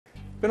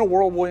Been a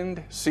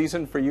whirlwind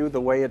season for you, the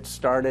way it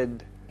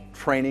started,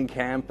 training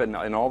camp, and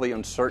all the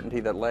uncertainty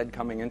that led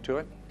coming into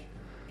it?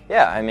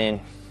 Yeah, I mean,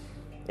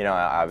 I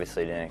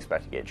obviously didn't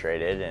expect to get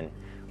traded, and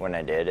when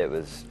I did, it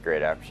was a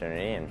great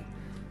opportunity, and,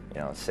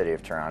 the city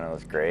of Toronto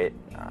was great.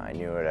 I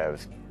knew what I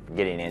was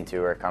getting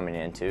into or coming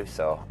into,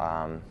 so,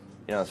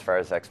 as far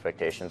as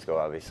expectations go,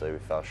 obviously we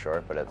fell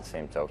short, but at the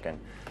same token,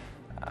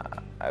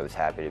 I was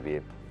happy to be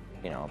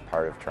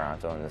part of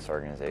Toronto and this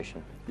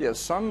organization. Yeah,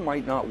 some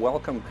might not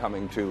welcome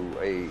coming to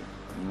a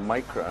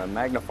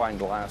magnifying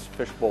glass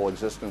fishbowl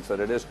existence that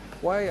it is.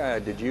 Why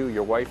did you,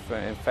 your wife,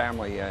 and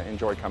family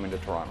enjoy coming to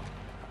Toronto?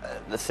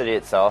 The city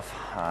itself,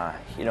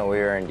 we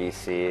were in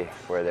D.C.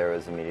 where there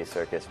was a media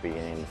circus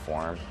beginning to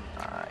form.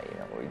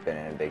 We've been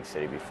in a big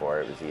city before.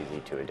 It was easy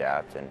to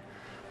adapt, and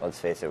let's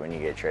face it, when you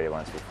get traded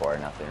once before,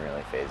 nothing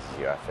really phases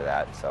you after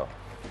that. So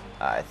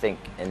I think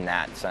in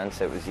that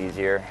sense it was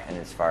easier, and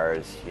as far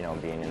as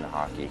being in the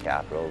hockey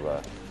capital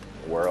of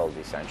the world,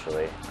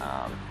 essentially,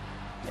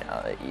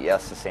 you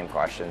ask the same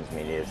questions,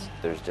 media,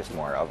 there's just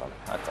more of them,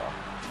 that's all.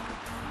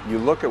 You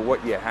look at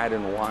what you had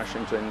in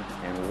Washington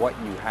and what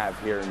you have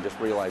here and just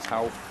realize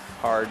how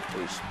hard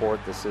a sport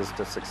this is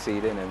to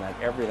succeed in, and that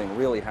everything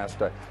really has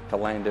to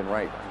land in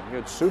right. You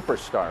had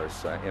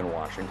superstars in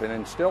Washington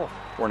and still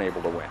weren't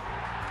able to win.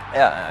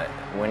 Yeah,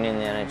 winning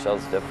the NHL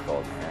is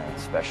difficult, and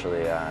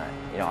especially,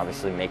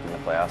 obviously making the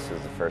playoffs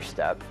is the first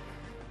step.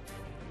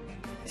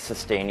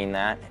 Sustaining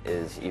that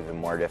is even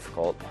more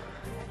difficult,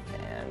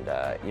 and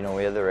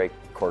we had the right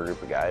core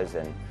group of guys,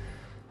 and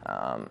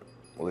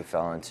we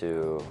fell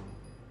into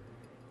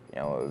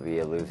what would be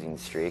a losing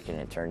streak, and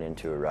it turned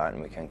into a rut,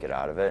 and we couldn't get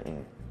out of it.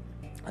 And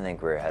I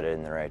think we're headed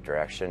in the right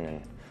direction,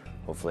 and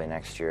hopefully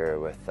next year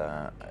with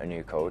a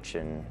new coach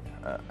and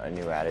a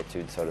new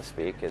attitude, so to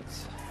speak,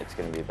 it's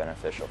going to be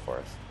beneficial for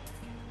us.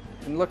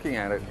 And looking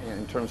at it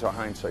in terms of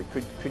hindsight,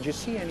 could you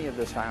see any of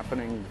this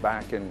happening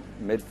back in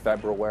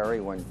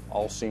mid-February when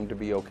all seemed to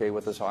be okay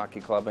with this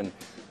hockey club and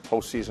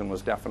postseason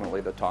was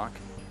definitely the talk?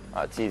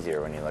 It's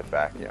easier when you look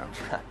back. Yeah.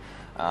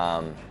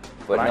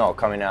 But no,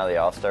 coming out of the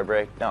All-Star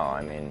break, no.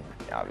 I mean,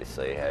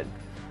 obviously had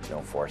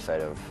no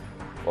foresight of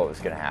what was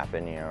going to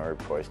happen. We're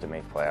poised to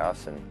make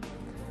playoffs, and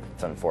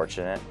it's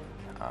unfortunate.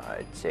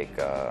 I take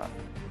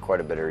quite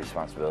a bit of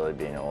responsibility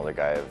being an older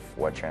guy of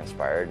what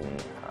transpired,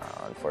 and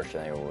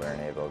unfortunately we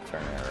weren't able to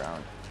turn it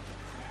around.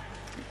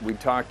 We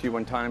talked to you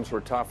when times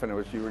were tough, and it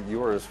was you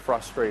were as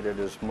frustrated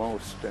as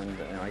most, and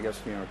I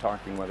guess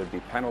talking whether it be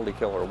penalty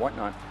kill or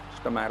whatnot,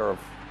 just a matter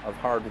of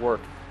hard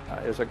work.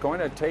 Is it going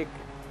to take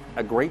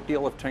a great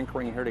deal of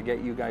tinkering here to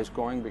get you guys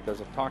going? Because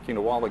of talking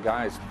to all the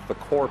guys, the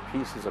core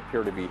pieces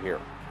appear to be here.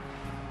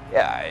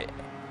 Yeah,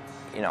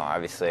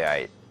 obviously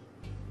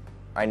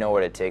I know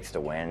what it takes to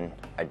win.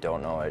 I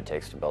don't know what it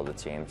takes to build a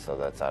team, so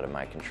that's out of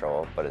my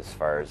control. But as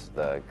far as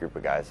the group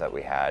of guys that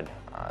we had,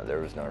 there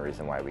was no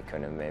reason why we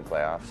couldn't have made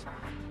playoffs.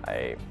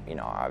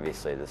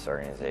 Obviously this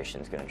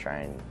organization is going to try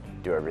and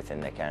do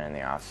everything they can in the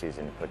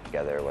offseason to put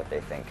together what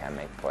they think can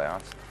make the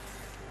playoffs.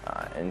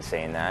 In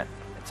saying that,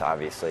 it's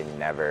obviously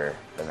never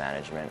the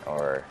management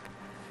or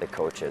the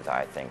coaches,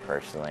 I think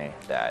personally,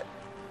 that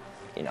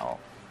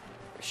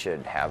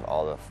should have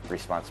all the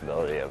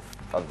responsibility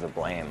of the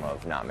blame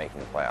of not making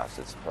the playoffs.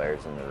 It's the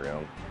players in the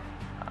room.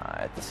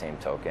 At the same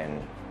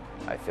token,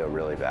 I feel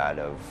really bad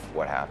of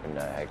what happened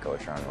to head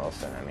coach Ron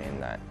Wilson. I mean,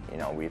 that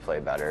we play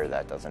better,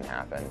 that doesn't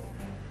happen.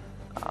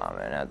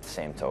 And at the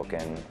same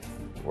token,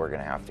 we're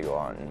going to have to go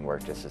out and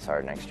work just as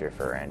hard next year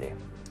for Randy.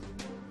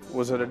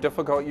 Was it a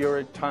difficult year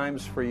at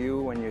times for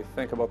you when you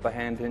think about the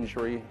hand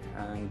injury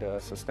and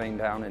sustained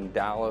down in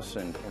Dallas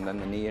and then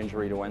the knee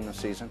injury to end the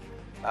season?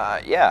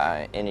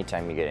 Yeah,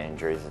 anytime you get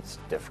injuries, it's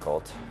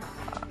difficult.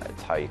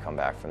 It's how you come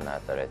back from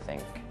that I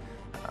think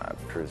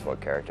proves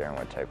what character and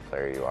what type of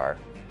player you are.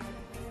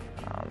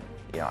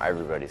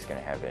 Everybody's going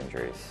to have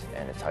injuries,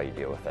 and it's how you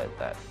deal with it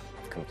that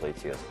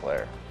completes you as a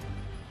player.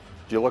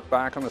 Do you look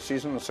back on the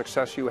season, the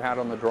success you had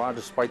on the draw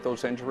despite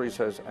those injuries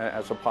as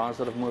a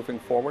positive moving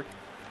forward?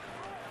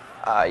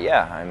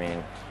 Yeah, I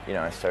mean,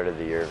 I started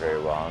the year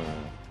very well and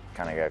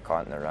kind of got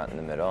caught in the rut in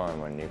the middle,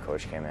 and when a new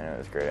coach came in, it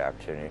was a great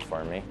opportunity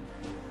for me.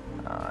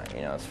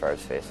 As far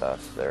as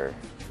face-offs, they're,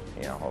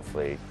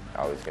 hopefully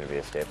always going to be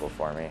a staple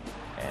for me,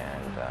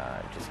 and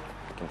just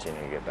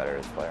continue to get better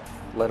as a player.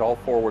 Led all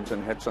forwards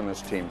and hits on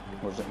this team.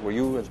 Were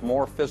you as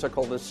more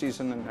physical this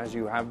season as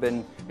you have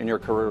been in your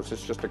career, or is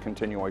this just a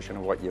continuation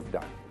of what you've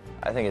done?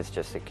 I think it's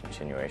just a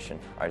continuation.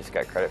 I just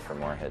got credit for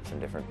more hits in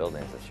different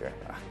buildings this year.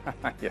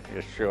 Yeah,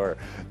 sure.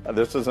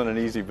 This isn't an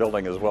easy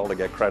building as well to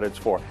get credits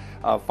for.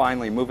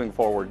 Finally, moving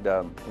forward,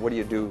 what do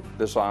you do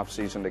this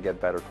off-season to get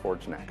better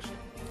towards next?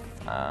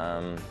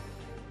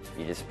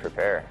 You just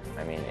prepare.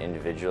 I mean,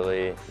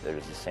 individually,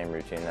 there's the same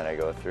routine that I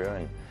go through,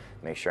 and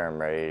make sure I'm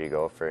ready to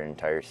go for an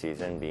entire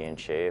season, be in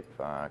shape,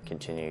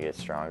 continue to get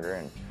stronger,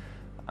 and,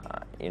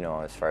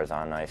 as far as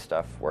on-ice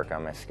stuff, work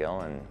on my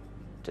skill and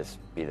just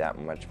be that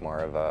much more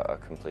of a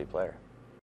complete player.